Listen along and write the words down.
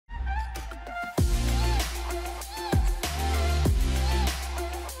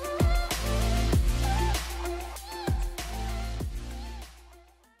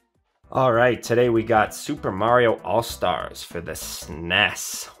Alright, today we got Super Mario All-Stars for the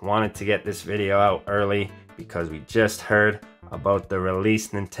SNES. Wanted to get this video out early because we just heard about the release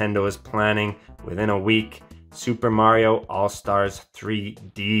Nintendo is planning within a week, Super Mario All-Stars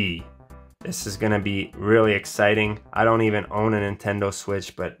 3D. This is going to be really exciting. I don't even own a Nintendo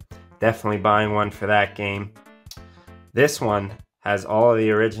Switch, but definitely buying one for that game. This one has all of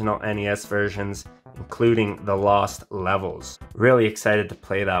the original NES versions, including the Lost Levels. Really excited to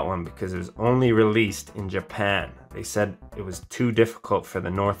play that one because it was only released in Japan. They said it was too difficult for the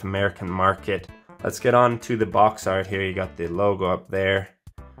North American market. Let's get on to the box art here. You got the logo up there,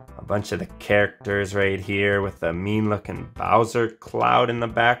 a bunch of the characters right here with a mean looking Bowser cloud in the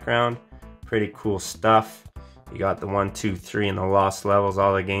background. Pretty cool stuff. You got the 1, 2, 3 and the Lost Levels,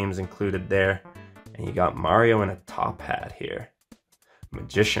 all the games included there. And you got Mario in a top hat here.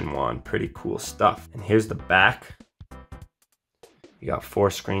 Magician wand, pretty cool stuff. And here's the back. You got 4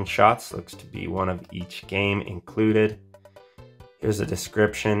 screenshots, looks to be one of each game included. Here's a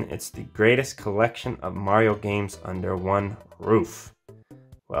description. It's the greatest collection of Mario games under one roof.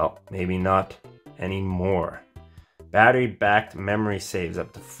 Well, maybe not anymore. Battery-backed memory saves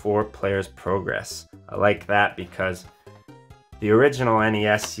up to 4 players' progress. I like that because the original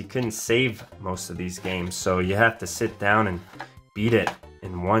NES, you couldn't save most of these games, so you have to sit down and beat it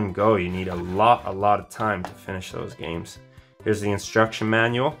in one go. You need a lot of time to finish those games. Here's the instruction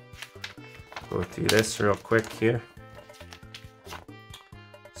manual. Go through this real quick here.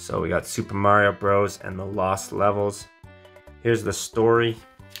 So we got Super Mario Bros. And the Lost Levels. Here's the story.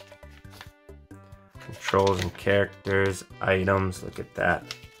 Controls and characters, items, look at that.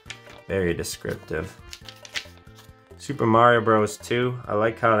 Very descriptive. Super Mario Bros. 2, I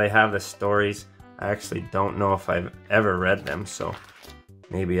like how they have the stories. I actually don't know if I've ever read them, so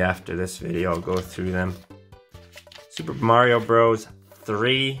maybe after this video I'll go through them. Super Mario Bros.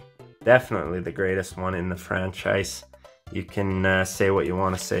 3, definitely the greatest one in the franchise. You can say what you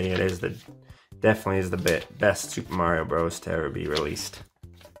want to say. It is definitely is the best Super Mario Bros. To ever be released.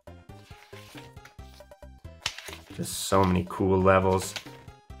 Just so many cool levels,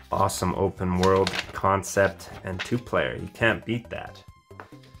 awesome open world concept, and 2-player. You can't beat that.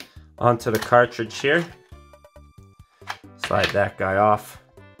 Onto the cartridge here. Slide that guy off.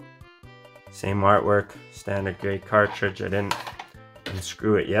 Same artwork, standard grade cartridge. I didn't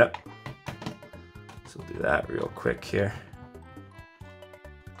unscrew it yet, so we'll do that real quick here.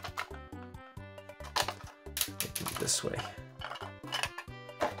 Take it this way.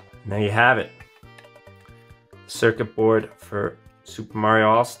 And there you have it. Circuit board for Super Mario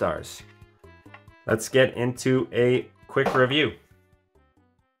All-Stars. Let's get into a quick review.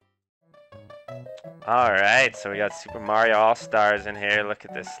 Alright, so we got Super Mario All-Stars in here. Look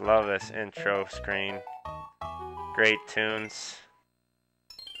at this, love this intro screen. Great tunes.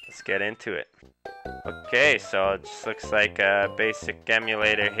 Let's get into it. Okay, so it just looks like a basic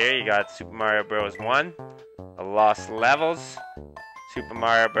emulator here. You got Super Mario Bros. 1, the Lost Levels, Super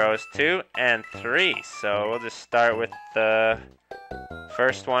Mario Bros. 2, and 3. So we'll just start with the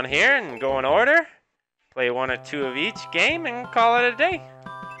first one here and go in order. Play 1 or 2 of each game and call it a day.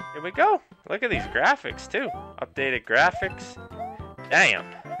 Here we go. Look at these graphics too. Updated graphics. Damn.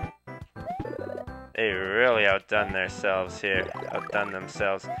 They really outdone themselves here.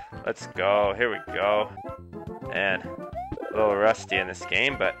 Let's go. Here we go. Man, a little rusty in this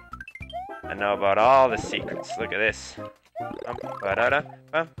game, but I know about all the secrets. Look at this.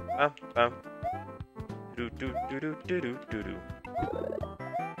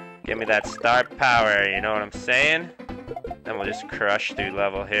 Give me that star power, you know what I'm saying? Then we'll just crush through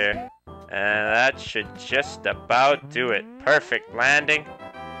level here. And that should just about do it. Perfect landing.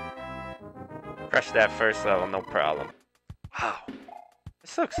 Crush that first level, no problem. Wow.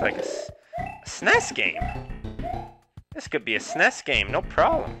 This looks like a SNES game. This could be a SNES game, no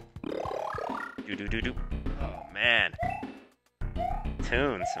problem. Oh, man.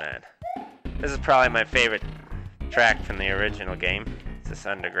 Tunes, man. This is probably my favorite track from the original game. It's this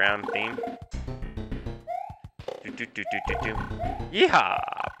underground theme. Yeehaw!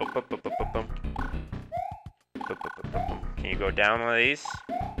 Can you go down one of these?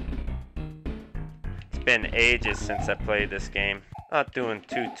 It's been ages since I played this game. Not doing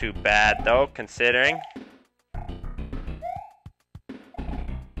too bad though, considering.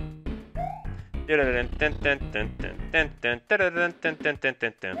 You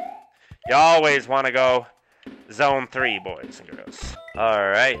always want to go Zone 3, boys and girls.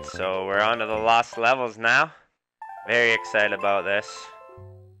 Alright, so we're on to the Lost Levels now. Very excited about this.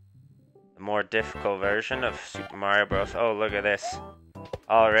 The more difficult version of Super Mario Bros. Oh, look at this.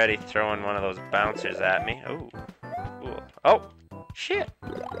 Already throwing one of those bouncers at me. Oh, cool. Oh, shit.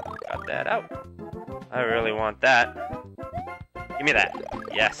 Got that out. I really want that. Give me that.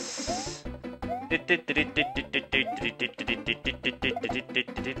 Yes.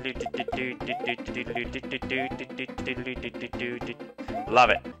 Love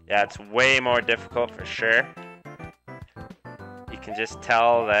it. Yeah, it's way more difficult for sure. You can just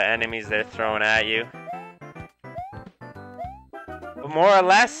tell the enemies they're throwing at you. But more or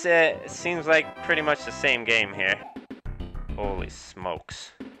less, it seems like pretty much the same game here. Holy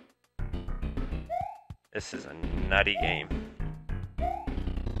smokes. This is a nutty game.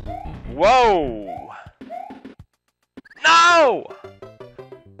 Whoa! No!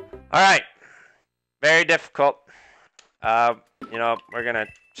 Alright. Very difficult. You know, we're gonna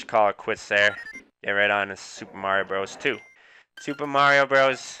just call it quits there. Get right on to Super Mario Bros. 2. Super Mario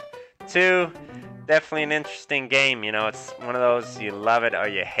Bros. 2, definitely an interesting game. You know, it's one of those you love it or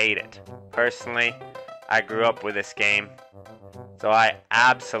you hate it. Personally, I grew up with this game, so I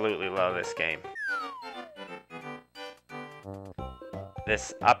absolutely love this game.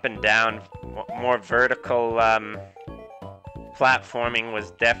 This up and down, more vertical platforming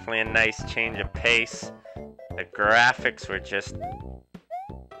was definitely a nice change of pace. The graphics were just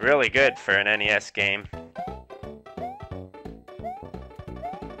really good for an NES game.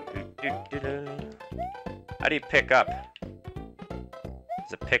 How do you pick up?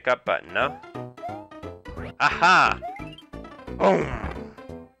 There's a pick up button, no? Aha! Boom!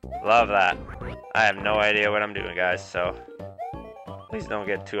 Love that. I have no idea what I'm doing, guys, so please don't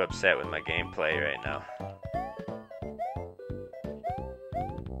get too upset with my gameplay right now.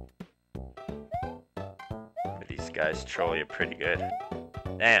 But these guys troll you pretty good.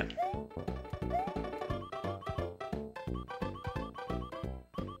 Damn.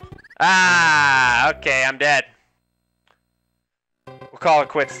 Ah, okay, I'm dead. We'll call it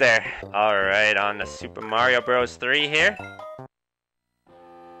quits there. Alright, on to Super Mario Bros. 3 here.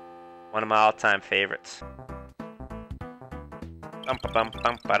 One of my all-time favorites. Oh,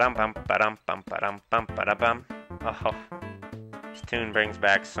 this tune brings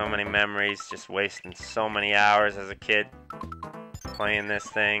back so many memories, just wasting so many hours as a kid playing this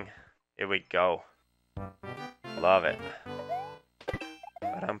thing. Here we go. Love it.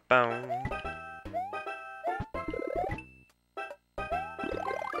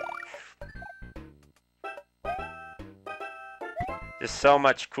 There's so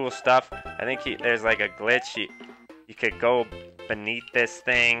much cool stuff. I think there's like a glitch. You could go beneath this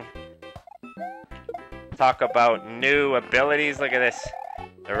thing. Talk about new abilities. Look at this.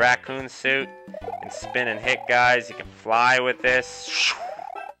 The raccoon suit. You can spin and hit guys. You can fly with this.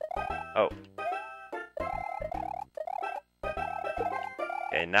 Oh.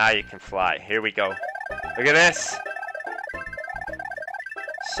 Okay, now you can fly. Here we go. Look at this.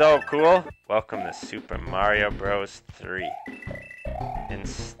 So cool. Welcome to Super Mario Bros. 3. In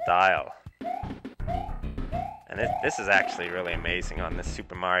style. And this is actually really amazing on this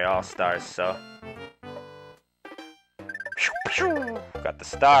Super Mario All-Stars, so. Got the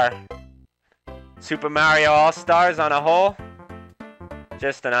star. Super Mario All-Stars on a whole.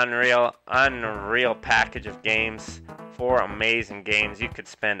 Just an unreal package of games. 4 amazing games. You could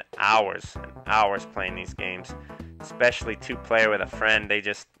spend hours and hours playing these games. Especially 2-player with a friend. They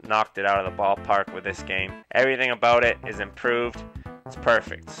just knocked it out of the ballpark with this game. Everything about it is improved. It's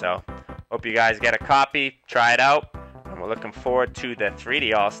perfect. So, hope you guys get a copy. Try it out. And we're looking forward to the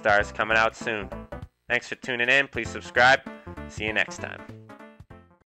 3D All-Stars coming out soon. Thanks for tuning in. Please subscribe. See you next time.